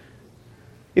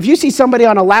 If you see somebody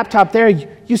on a laptop there,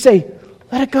 you say,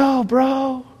 let it go,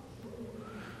 bro.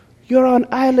 You're on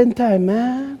island time,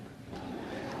 man.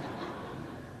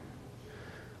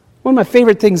 One of my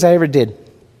favorite things I ever did,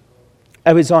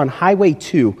 I was on Highway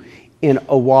 2 in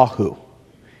Oahu,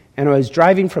 and I was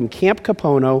driving from Camp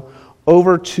Kapono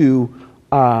over to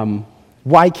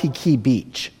Waikiki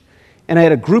Beach. And I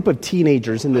had a group of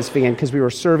teenagers in this van because we were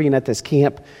serving at this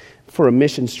camp for a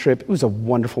missions trip. It was a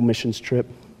wonderful missions trip.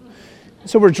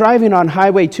 So we're driving on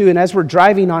Highway 2, and as we're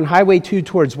driving on Highway 2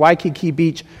 towards Waikiki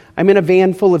Beach, I'm in a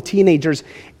van full of teenagers,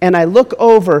 and I look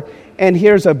over, and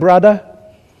here's a brother,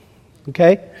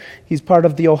 okay? He's part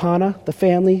of the Ohana, the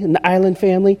family, an island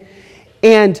family,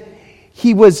 and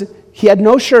he had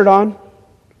no shirt on.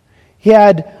 He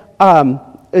had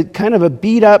kind of a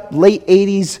beat-up, late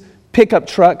 80s pickup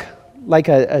truck, like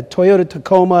a Toyota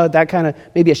Tacoma, that kind of,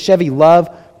 maybe a Chevy Love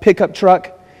pickup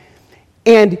truck.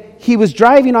 And he was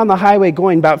driving on the highway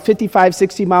going about 55,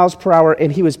 60 miles per hour,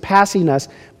 and he was passing us,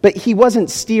 but he wasn't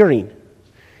steering.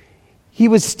 He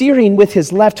was steering with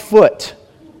his left foot.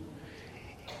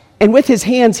 And with his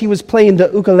hands, he was playing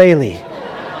the ukulele.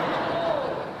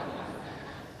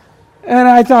 And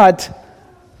I thought,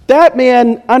 that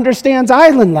man understands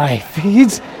island life.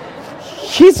 He's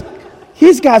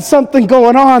got something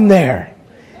going on there.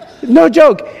 No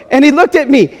joke. And he looked at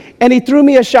me, and he threw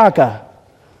me a shaka.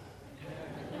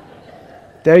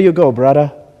 There you go,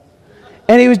 brother.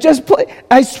 And he was just playing.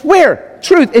 I swear,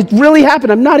 truth, it really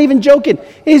happened. I'm not even joking. And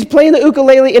he's playing the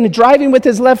ukulele and driving with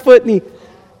his left foot, and he,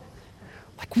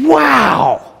 like,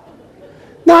 wow.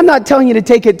 Now, I'm not telling you to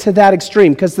take it to that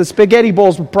extreme, because the spaghetti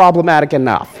bowls were problematic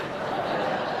enough.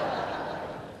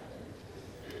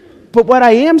 But what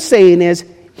I am saying is,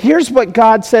 here's what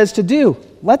God says to do.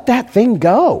 Let that thing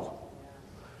go.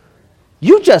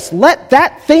 You just let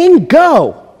that thing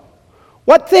go.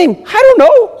 What thing? I don't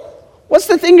know. What's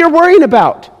the thing you're worrying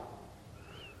about?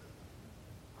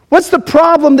 What's the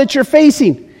problem that you're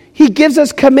facing? He gives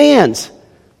us commands.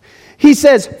 He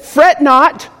says, fret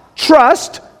not,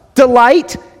 trust,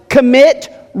 delight, commit,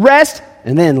 rest,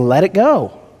 and then let it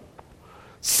go.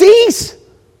 Cease.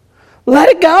 Let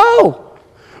it go.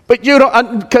 But you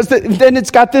don't, because then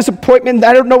it's got disappointment.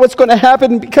 I don't know what's going to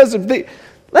happen because of the,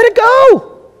 let it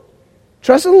go.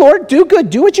 Trust in the Lord. Do good.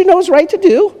 Do what you know is right to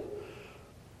do.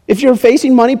 If you're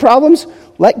facing money problems,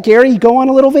 let Gary go on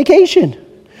a little vacation.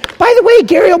 By the way,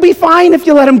 Gary will be fine if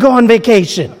you let him go on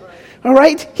vacation. All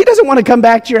right? He doesn't want to come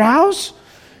back to your house.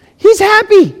 He's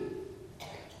happy.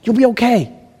 You'll be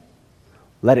okay.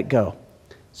 Let it go.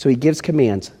 So he gives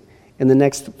commands. In the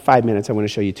next 5 minutes, I want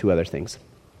to show you two other things.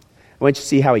 I want you to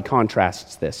see how he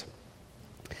contrasts this.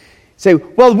 Say,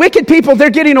 well, wicked people, they're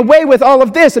getting away with all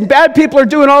of this, and bad people are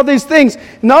doing all these things,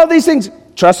 and all these things.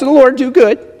 Trust in the Lord, do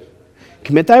good.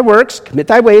 Commit thy works, commit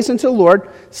thy ways unto the Lord.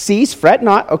 Cease, fret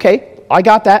not. Okay, I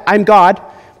got that. I'm God.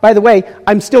 By the way,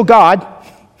 I'm still God.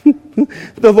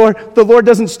 The Lord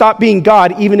doesn't stop being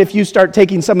God even if you start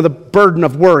taking some of the burden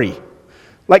of worry.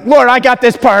 Like, Lord, I got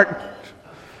this part.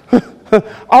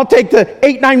 I'll take the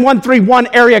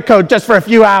 89131 area code just for a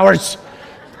few hours.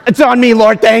 It's on me,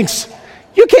 Lord, thanks.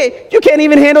 You can't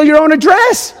even handle your own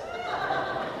address.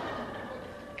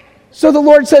 So the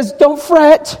Lord says, don't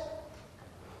fret.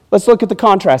 Let's look at the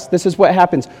contrast. This is what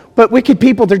happens. But wicked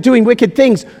people, they're doing wicked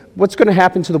things. What's going to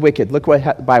happen to the wicked? Look what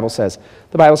the Bible says.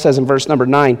 The Bible says in verse number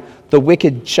 9, the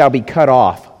wicked shall be cut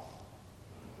off.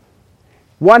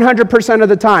 100% of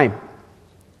the time.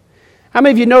 How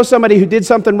many of you know somebody who did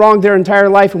something wrong their entire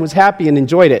life and was happy and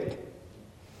enjoyed it?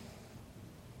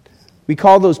 We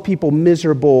call those people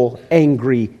miserable,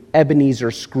 angry,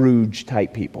 Ebenezer Scrooge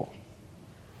type people.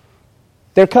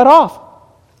 They're cut off.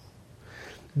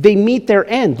 They meet their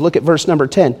end. Look at verse number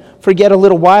 10. For yet a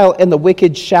little while, and the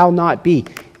wicked shall not be.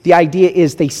 The idea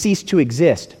is they cease to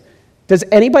exist. Does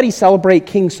anybody celebrate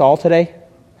King Saul today?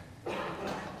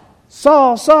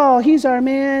 Saul, he's our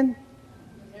man.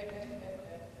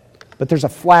 But there's a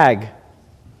flag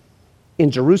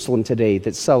in Jerusalem today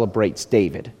that celebrates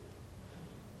David.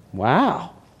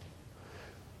 Wow.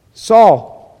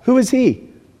 Saul, who is he?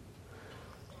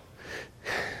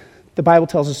 The Bible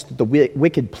tells us that the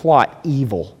wicked plot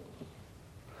evil.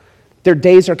 Their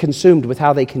days are consumed with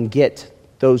how they can get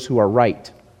those who are right.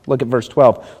 Look at verse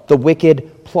 12. The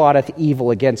wicked plotteth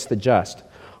evil against the just.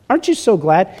 Aren't you so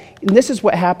glad? And this is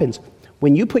what happens.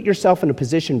 When you put yourself in a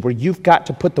position where you've got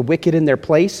to put the wicked in their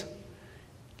place,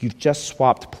 you've just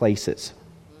swapped places.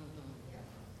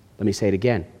 Let me say it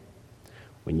again.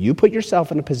 When you put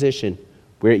yourself in a position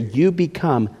where you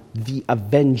become the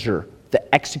avenger, the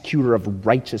executor of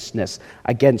righteousness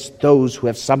against those who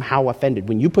have somehow offended,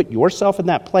 when you put yourself in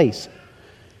that place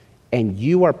and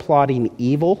you are plotting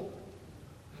evil,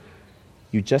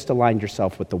 you just aligned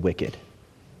yourself with the wicked.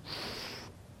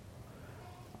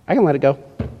 I can let it go.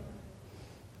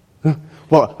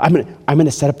 Well, I'm going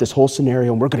to set up this whole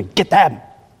scenario and we're going to get them.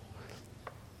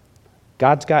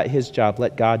 God's got his job.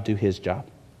 Let God do his job.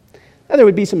 Now, there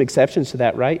would be some exceptions to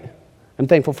that, right? I'm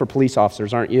thankful for police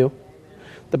officers, aren't you?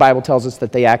 The Bible tells us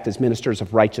that they act as ministers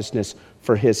of righteousness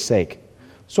for his sake.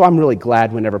 So I'm really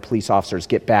glad whenever police officers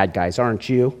get bad guys, aren't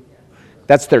you?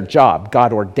 That's their job.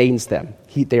 God ordains them.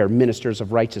 They are ministers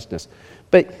of righteousness.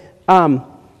 But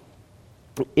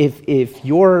if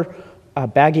you're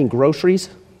bagging groceries,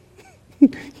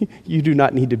 you do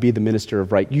not need to be the minister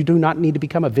of right. You do not need to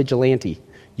become a vigilante.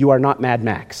 You are not Mad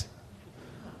Max.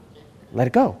 Let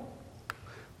it go.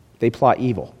 They plot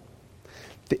evil.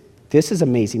 This is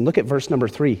amazing. Look at verse number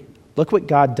 3. Look what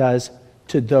God does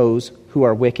to those who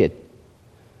are wicked.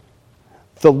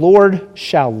 The Lord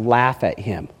shall laugh at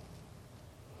him.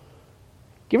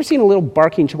 You ever seen a little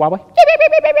barking chihuahua?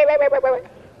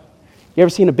 You ever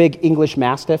seen a big English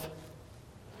Mastiff?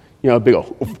 You know, a big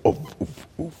old oof, oof, oof,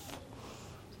 oof.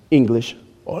 English.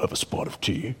 I'll have a spot of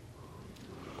tea.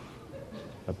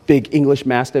 A big English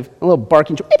Mastiff, a little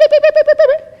barking chihuahua.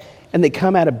 And they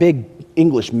come at a big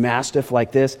English Mastiff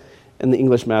like this, and the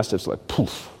English Mastiff's like,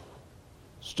 poof,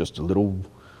 it's just a little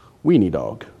weenie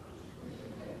dog.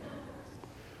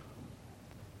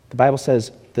 The Bible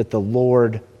says that the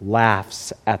Lord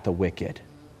laughs at the wicked.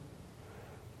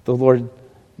 The Lord,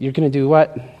 you're going to do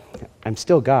what? I'm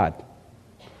still God.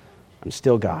 I'm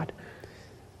still God.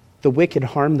 The wicked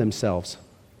harm themselves.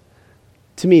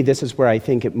 To me, this is where I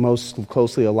think it most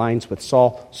closely aligns with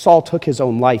Saul. Saul took his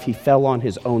own life. He fell on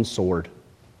his own sword.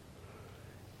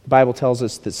 The Bible tells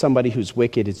us that somebody who's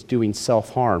wicked is doing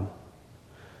self-harm.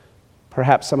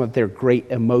 Perhaps some of their great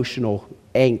emotional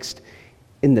angst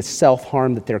in the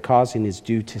self-harm that they're causing is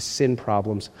due to sin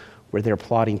problems where they're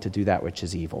plotting to do that which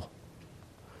is evil.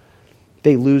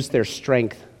 They lose their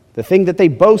strength. The thing that they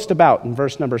boast about in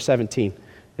verse number 17,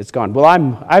 it's gone. Well,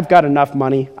 I've got enough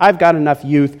money. I've got enough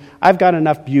youth. I've got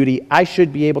enough beauty. I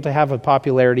should be able to have a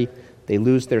popularity. They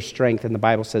lose their strength, and the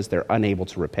Bible says they're unable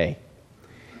to repay.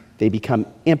 They become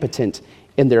impotent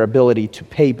in their ability to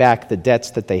pay back the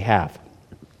debts that they have.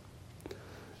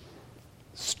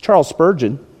 Charles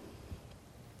Spurgeon,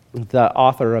 the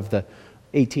author of the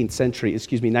 19th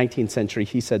century,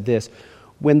 he said this: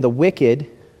 when the wicked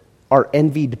are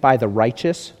envied by the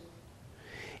righteous,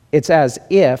 it's as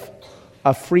if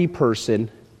a free person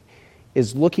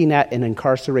is looking at an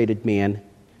incarcerated man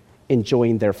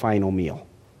enjoying their final meal.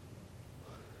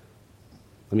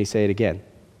 Let me say it again.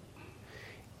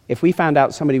 If we found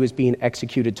out somebody was being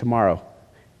executed tomorrow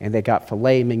and they got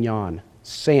filet mignon,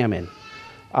 salmon,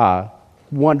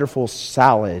 wonderful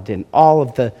salad, and all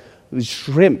of the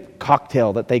shrimp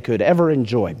cocktail that they could ever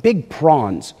enjoy, big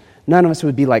prawns, none of us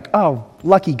would be like, oh,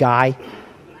 lucky guy.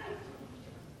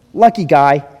 Lucky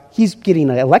guy. He's getting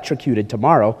electrocuted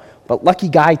tomorrow, but lucky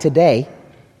guy today.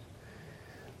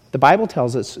 The Bible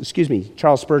tells us,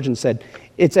 Charles Spurgeon said,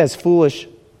 it's as foolish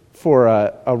for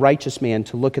a righteous man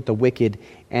to look at the wicked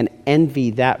and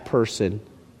envy that person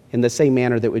in the same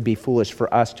manner that would be foolish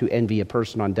for us to envy a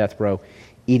person on death row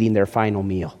eating their final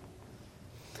meal.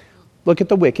 Look at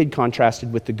the wicked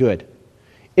contrasted with the good.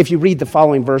 If you read the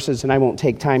following verses, and I won't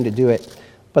take time to do it,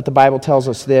 but the Bible tells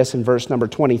us this in verse number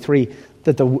 23,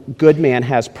 that the good man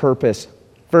has purpose.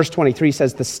 Verse 23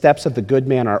 says, the steps of the good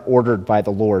man are ordered by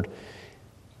the Lord,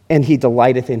 and he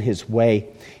delighteth in his way.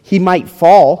 He might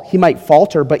fall, he might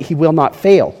falter, but he will not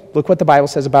fail. Look what the Bible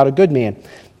says about a good man.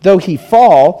 Though he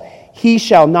fall, he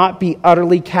shall not be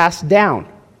utterly cast down.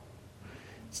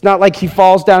 It's not like he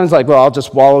falls down and is like, well, I'll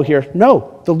just wallow here.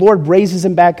 No, the Lord raises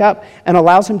him back up and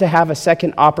allows him to have a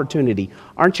second opportunity.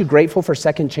 Aren't you grateful for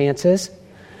second chances?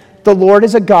 The Lord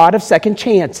is a God of second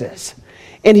chances.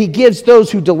 And he gives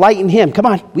those who delight in him, come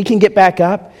on, we can get back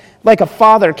up. Like a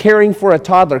father caring for a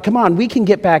toddler, come on, we can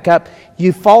get back up.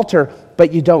 You falter,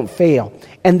 but you don't fail.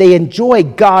 And they enjoy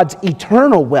God's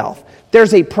eternal wealth.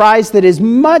 There's a prize that is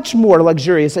much more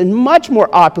luxurious and much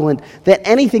more opulent than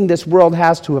anything this world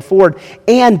has to afford.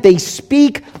 And they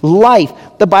speak life.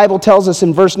 The Bible tells us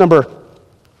in verse 30,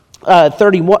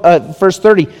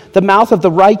 the mouth of the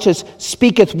righteous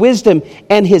speaketh wisdom,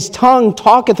 and his tongue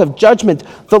talketh of judgment.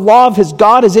 The law of his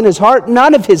God is in his heart.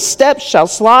 None of his steps shall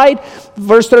slide.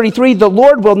 Verse 33, the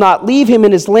Lord will not leave him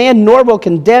in his land, nor will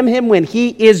condemn him when he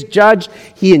is judged.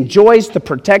 He enjoys the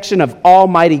protection of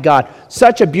Almighty God.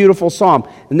 Such a beautiful psalm.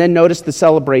 And then notice the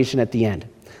celebration at the end.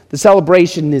 The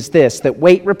celebration is this, that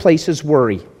weight replaces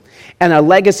worry, and a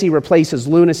legacy replaces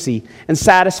lunacy, and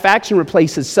satisfaction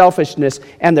replaces selfishness,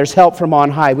 and there's help from on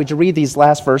high. Would you read these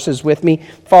last verses with me?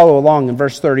 Follow along in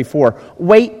verse 34.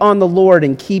 Wait on the Lord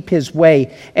and keep his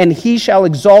way, and he shall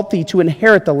exalt thee to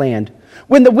inherit the land.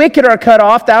 When the wicked are cut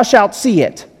off, thou shalt see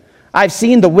it. I've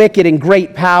seen the wicked in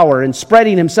great power and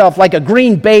spreading himself like a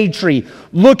green bay tree.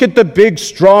 Look at the big,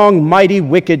 strong, mighty,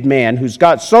 wicked man who's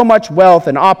got so much wealth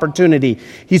and opportunity.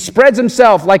 He spreads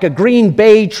himself like a green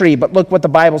bay tree, but look what the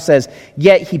Bible says.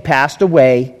 Yet he passed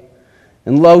away,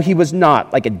 and lo, he was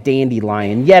not like a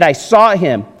dandelion. Yet I saw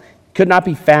him, could not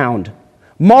be found.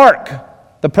 Mark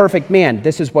the perfect man.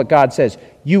 This is what God says.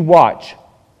 You watch.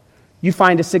 You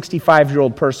find a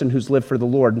 65-year-old person who's lived for the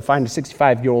Lord and find a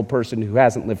 65-year-old person who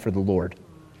hasn't lived for the Lord.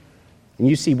 And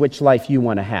you see which life you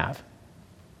want to have.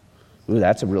 Ooh,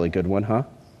 that's a really good one, huh?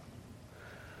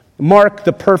 Mark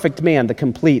the perfect man, the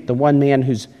complete, the one man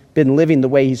who's been living the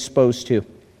way he's supposed to.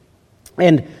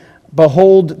 And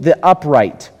behold the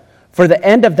upright, for the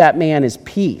end of that man is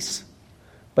peace.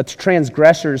 But the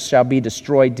transgressors shall be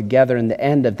destroyed together, and the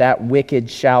end of that wicked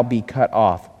shall be cut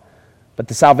off. But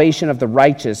the salvation of the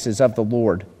righteous is of the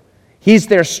Lord. He's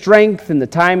their strength in the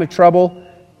time of trouble,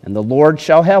 and the Lord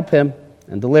shall help him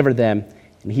and deliver them,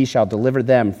 and he shall deliver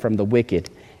them from the wicked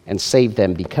and save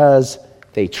them because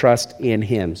they trust in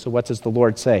him. So what does the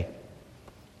Lord say?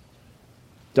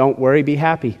 Don't worry, be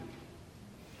happy.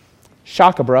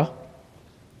 Shaka, bro.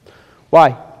 Why?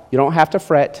 You don't have to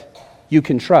fret. You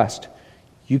can trust.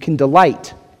 You can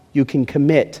delight. You can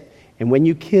commit. And when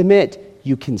you commit,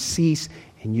 you can cease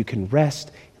and you can rest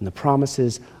in the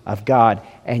promises of God,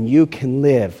 and you can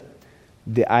live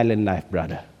the island life,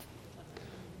 brother.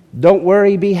 Don't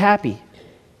worry, be happy.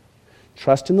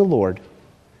 Trust in the Lord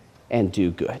and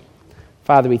do good.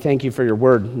 Father, we thank you for your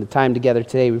word and the time together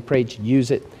today. We pray that you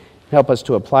use it, help us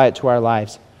to apply it to our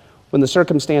lives. When the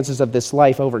circumstances of this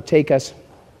life overtake us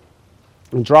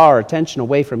and draw our attention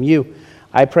away from you,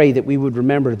 I pray that we would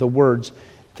remember the words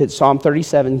that Psalm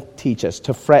 37 teach us,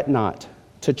 to fret not,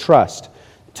 to trust,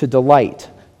 to delight,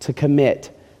 to commit,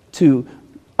 to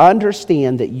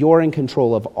understand that you're in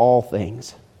control of all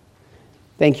things.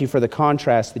 Thank you for the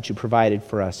contrast that you provided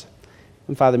for us.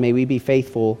 And Father, may we be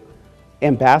faithful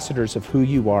ambassadors of who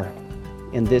you are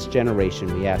in this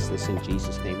generation. We ask this in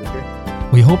Jesus' name we pray.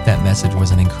 We hope that message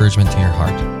was an encouragement to your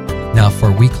heart. Now,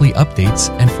 for weekly updates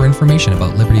and for information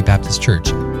about Liberty Baptist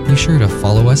Church, be sure to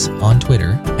follow us on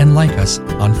Twitter and like us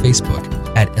on Facebook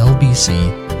at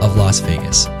LBC of Las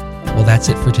Vegas. Well, that's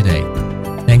it for today.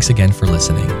 Thanks again for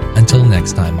listening. Until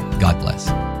next time, God bless.